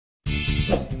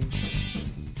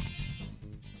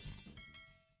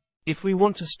If we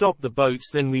want to stop the boats,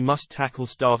 then we must tackle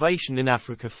starvation in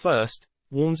Africa first,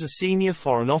 warns a senior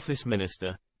Foreign Office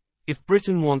minister. If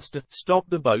Britain wants to stop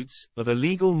the boats of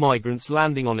illegal migrants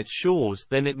landing on its shores,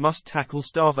 then it must tackle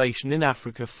starvation in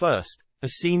Africa first, a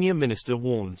senior minister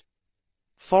warned.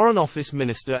 Foreign Office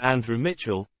Minister Andrew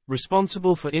Mitchell,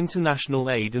 responsible for international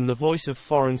aid and the voice of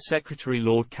Foreign Secretary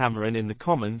Lord Cameron in the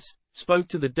Commons, spoke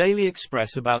to the Daily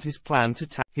Express about his plan to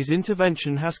tackle. His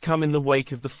intervention has come in the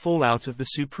wake of the fallout of the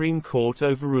Supreme Court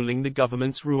overruling the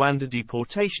government's Rwanda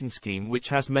deportation scheme, which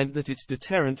has meant that its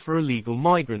deterrent for illegal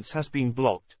migrants has been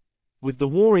blocked. With the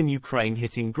war in Ukraine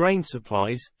hitting grain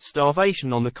supplies,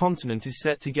 starvation on the continent is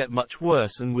set to get much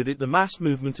worse, and with it the mass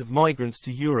movement of migrants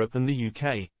to Europe and the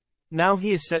UK. Now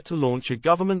he is set to launch a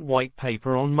government white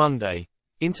paper on Monday.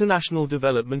 International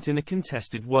development in a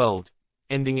contested world.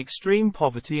 Ending extreme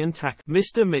poverty and tax.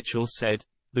 Mr. Mitchell said,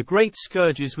 the great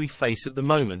scourges we face at the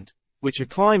moment, which are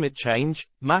climate change,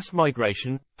 mass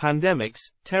migration, pandemics,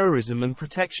 terrorism and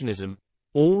protectionism,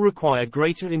 all require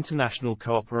greater international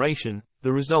cooperation.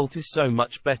 The result is so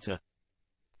much better.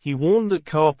 He warned that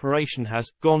cooperation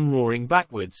has gone roaring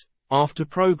backwards after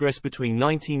progress between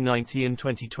 1990 and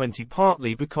 2020,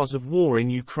 partly because of war in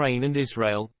Ukraine and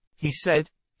Israel. He said,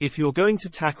 if you're going to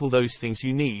tackle those things,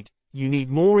 you need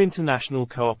more international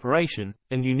cooperation,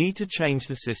 and you need to change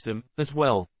the system as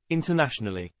well,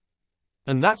 internationally.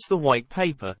 And that's the white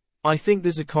paper. I think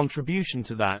there's a contribution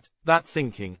to that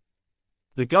thinking.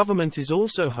 The government is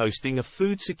also hosting a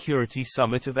food security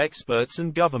summit of experts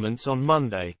and governments on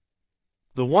Monday.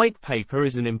 The white paper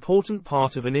is an important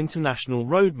part of an international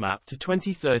roadmap to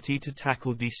 2030 to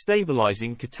tackle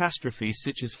destabilizing catastrophes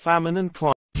such as famine and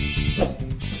climate